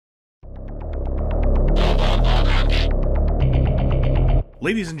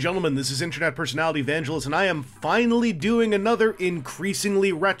Ladies and gentlemen, this is internet personality Vangelus, and I am finally doing another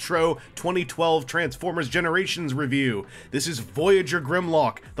increasingly retro 2012 Transformers Generations review. This is Voyager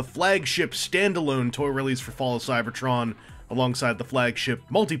Grimlock, the flagship standalone toy release for Fall of Cybertron, alongside the flagship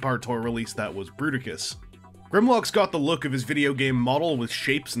multi-part toy release that was Bruticus. Grimlock's got the look of his video game model with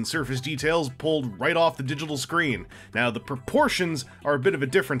shapes and surface details pulled right off the digital screen. Now, the proportions are a bit of a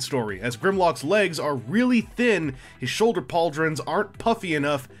different story, as Grimlock's legs are really thin, his shoulder pauldrons aren't puffy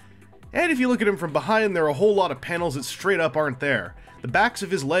enough, and if you look at him from behind, there are a whole lot of panels that straight up aren't there. The backs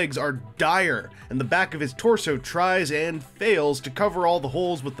of his legs are dire, and the back of his torso tries and fails to cover all the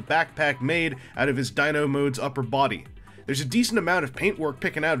holes with the backpack made out of his Dino Mode's upper body. There's a decent amount of paintwork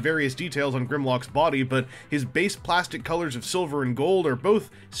picking out various details on Grimlock's body, but his base plastic colors of silver and gold are both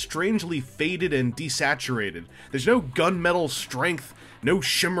strangely faded and desaturated. There's no gunmetal strength, no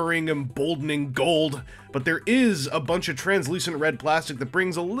shimmering, emboldening gold, but there is a bunch of translucent red plastic that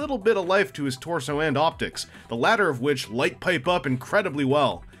brings a little bit of life to his torso and optics, the latter of which light pipe up incredibly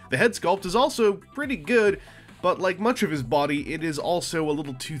well. The head sculpt is also pretty good, but like much of his body, it is also a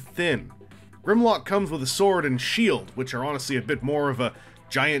little too thin. Grimlock comes with a sword and shield, which are honestly a bit more of a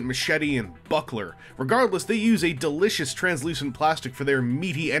giant machete and buckler. Regardless, they use a delicious translucent plastic for their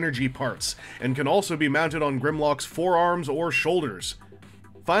meaty energy parts, and can also be mounted on Grimlock's forearms or shoulders.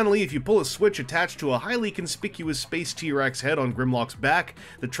 Finally, if you pull a switch attached to a highly conspicuous Space T-Rex head on Grimlock's back,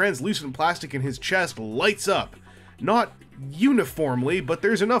 the translucent plastic in his chest lights up. Not uniformly, but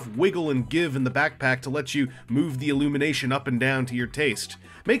there's enough wiggle and give in the backpack to let you move the illumination up and down to your taste.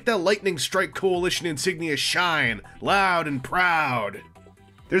 Make that Lightning Strike Coalition insignia shine, loud and proud.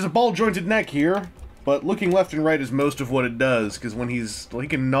 There's a ball-jointed neck here, but looking left and right is most of what it does, because when he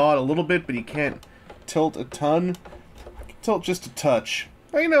can nod a little bit, but he can't tilt a ton. He can tilt just a touch.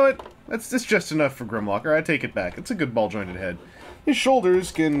 Oh, you know what? That's just enough for Grimlock. I take it back. It's a good ball-jointed head. His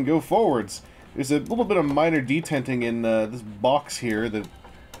shoulders can go forwards. There's a little bit of minor detenting in this box here that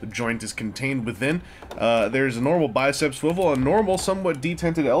the joint is contained within. There's a normal bicep swivel, a normal, somewhat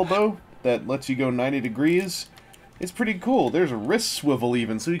detented elbow that lets you go 90 degrees. It's pretty cool. There's a wrist swivel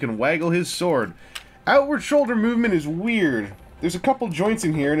even, so you can waggle his sword. Outward shoulder movement is weird. There's a couple joints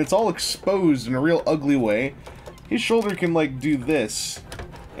in here, and it's all exposed in a real ugly way. His shoulder can, like, do this.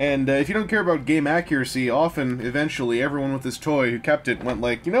 And if you don't care about game accuracy, often, eventually, everyone with this toy who kept it went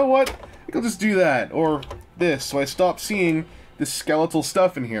like, you know what? I think I'll just do that, or this, so I stop seeing this skeletal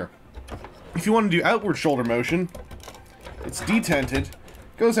stuff in here. If you want to do outward shoulder motion, it's detented,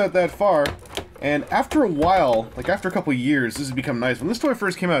 goes out that far, and after a while, like after a couple of years, this has become nice. When this toy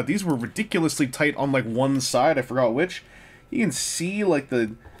first came out, these were ridiculously tight on like one side, I forgot which. You can see like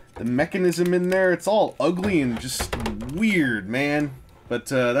the mechanism in there, it's all ugly and just weird, man. But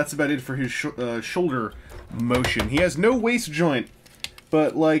that's about it for his shoulder motion. He has no waist joint,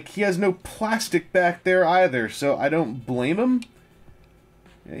 but like he has no plastic back there either, so I don't blame him.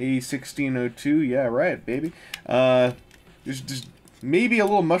 A1602, yeah, right, baby. There's maybe a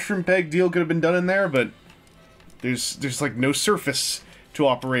little mushroom peg deal could have been done in there, but there's like no surface to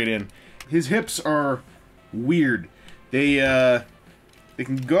operate in. His hips are weird. They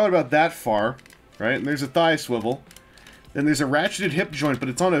can go out about that far, right? And there's a thigh swivel. Then there's a ratcheted hip joint, but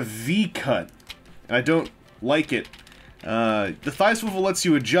it's on a V cut, and I don't like it. The thigh swivel lets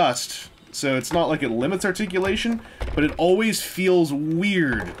you adjust, so it's not like it limits articulation, but it always feels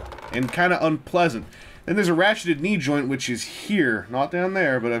weird and kind of unpleasant. Then there's a ratcheted knee joint, which is here, not down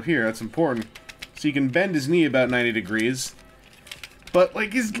there, but up here. That's important. So you can bend his knee about 90 degrees. But,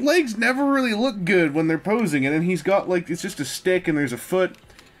 like, his legs never really look good when they're posing, and then he's got, like, it's just a stick and there's a foot.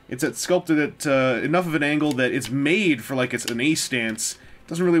 It's sculpted at enough of an angle that it's made for, like, it's an A stance. It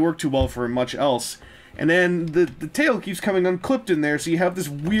doesn't really work too well for much else. And then the tail keeps coming unclipped in there, so you have this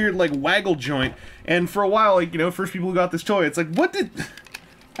weird, like, waggle joint. And for a while, like, you know, first people who got this toy, it's like, what did...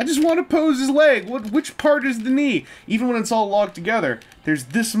 I just want to pose his leg. Which part is the knee? Even when it's all locked together, there's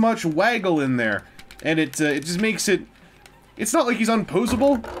this much waggle in there. And it just makes it... It's not like he's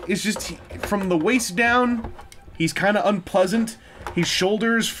unposable. It's just, from the waist down, he's kind of unpleasant. His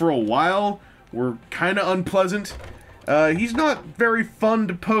shoulders, for a while, were kind of unpleasant. He's not very fun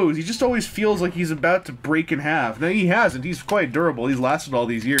to pose. He just always feels like he's about to break in half. Now, he hasn't. He's quite durable. He's lasted all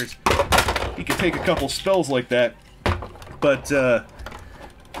these years. He could take a couple spells like that. But,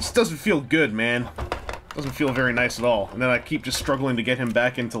 this doesn't feel good, man. Doesn't feel very nice at all. And then I keep just struggling to get him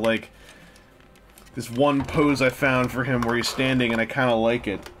back into, like, this one pose I found for him where he's standing, and I kind of like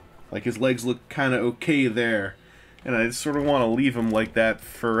it. Like, his legs look kind of okay there. And I sort of want to leave him like that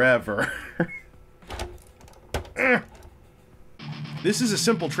forever. This is a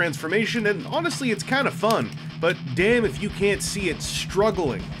simple transformation, and honestly it's kind of fun, but damn if you can't see it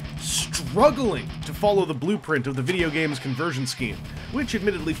struggling to follow the blueprint of the video game's conversion scheme, which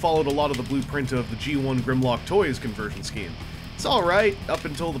admittedly followed a lot of the blueprint of the G1 Grimlock toys conversion scheme. It's alright, up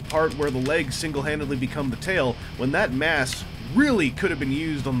until the part where the legs single-handedly become the tail, when that mass really could have been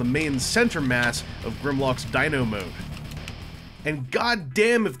used on the main center mass of Grimlock's Dino mode. And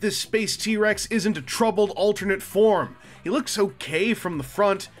goddamn if this Space T-Rex isn't a troubled alternate form! He looks okay from the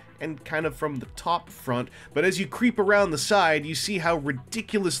front, and kind of from the top front, but as you creep around the side, you see how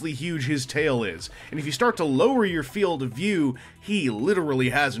ridiculously huge his tail is. And if you start to lower your field of view, he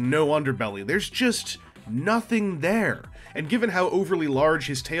literally has no underbelly. There's just nothing there. And given how overly large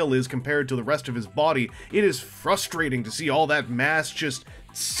his tail is compared to the rest of his body, it is frustrating to see all that mass just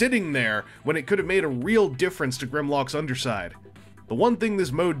sitting there when it could have made a real difference to Grimlock's underside. The one thing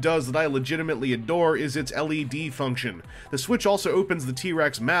this mode does that I legitimately adore is its LED function. The switch also opens the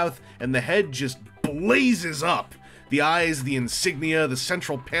T-Rex mouth, and the head just blazes up. The eyes, the insignia, the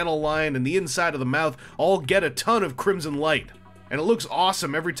central panel line, and the inside of the mouth all get a ton of crimson light. And it looks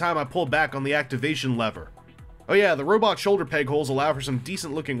awesome every time I pull back on the activation lever. Oh yeah, the robot shoulder peg holes allow for some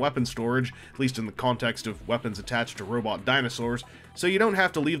decent looking weapon storage, at least in the context of weapons attached to robot dinosaurs, so you don't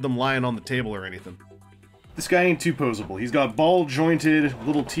have to leave them lying on the table or anything. This guy ain't too posable. He's got ball-jointed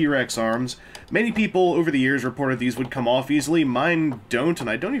little T-Rex arms. Many people over the years reported these would come off easily. Mine don't, and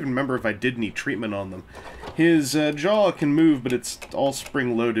I don't even remember if I did any treatment on them. His jaw can move, but it's all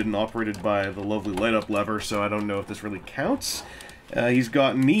spring-loaded and operated by the lovely light-up lever, so I don't know if this really counts. He's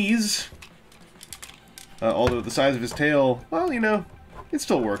got knees, although the size of his tail, well, you know, it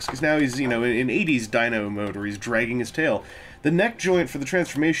still works, because now he's, you know, in 80s dino mode, where he's dragging his tail. The neck joint for the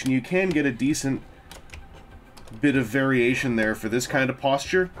transformation, you can get a decent bit of variation there for this kind of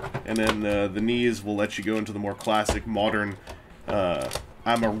posture, and then the knees will let you go into the more classic, modern,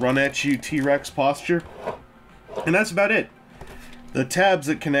 I'm a run-at-you T-Rex posture. And that's about it. The tabs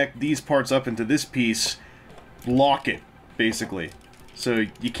that connect these parts up into this piece lock it, basically. So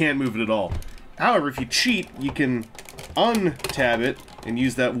you can't move it at all. However, if you cheat, you can untab it and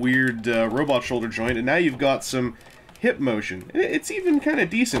use that weird robot shoulder joint, and now you've got some hip motion. It's even kind of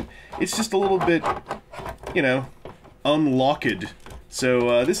decent. It's just a little bit, you know, unlocked.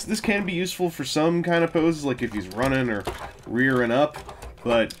 So this can be useful for some kind of poses, like if he's running or rearing up,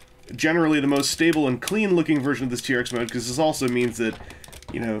 but generally the most stable and clean looking version of this T-Rex mode, because this also means that,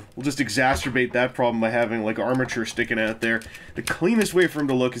 you know, we'll just exacerbate that problem by having like armature sticking out there. The cleanest way for him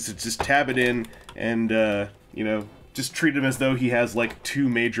to look is to just tab it in and, you know, just treat him as though he has like two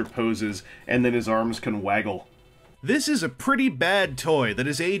major poses, and then his arms can waggle. This is a pretty bad toy that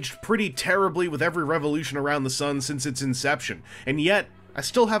has aged pretty terribly with every revolution around the sun since its inception, and yet I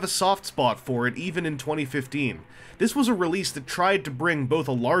still have a soft spot for it even in 2015. This was a release that tried to bring both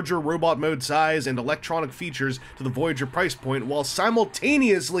a larger robot mode size and electronic features to the Voyager price point while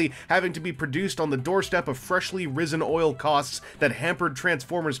simultaneously having to be produced on the doorstep of freshly risen oil costs that hampered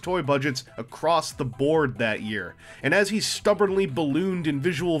Transformers toy budgets across the board that year. And as he stubbornly ballooned in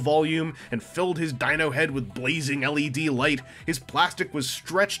visual volume and filled his dino head with blazing LED light, his plastic was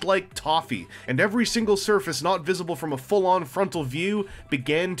stretched like toffee, and every single surface not visible from a full-on frontal view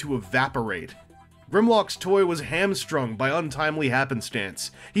began to evaporate. Grimlock's toy was hamstrung by untimely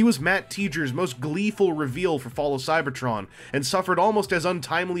happenstance. He was Matt Teeger's most gleeful reveal for Fall of Cybertron, and suffered almost as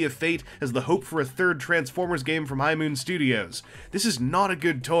untimely a fate as the hope for a third Transformers game from High Moon Studios. This is not a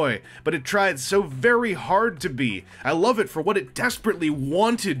good toy, but it tried so very hard to be. I love it for what it desperately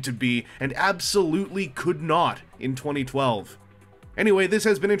wanted to be, and absolutely could not in 2012. Anyway, this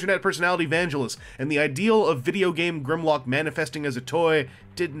has been Internet Personality Vangelus, and the ideal of video game Grimlock manifesting as a toy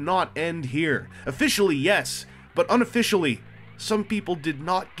did not end here. Officially, yes, but unofficially, some people did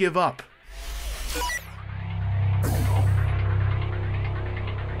not give up.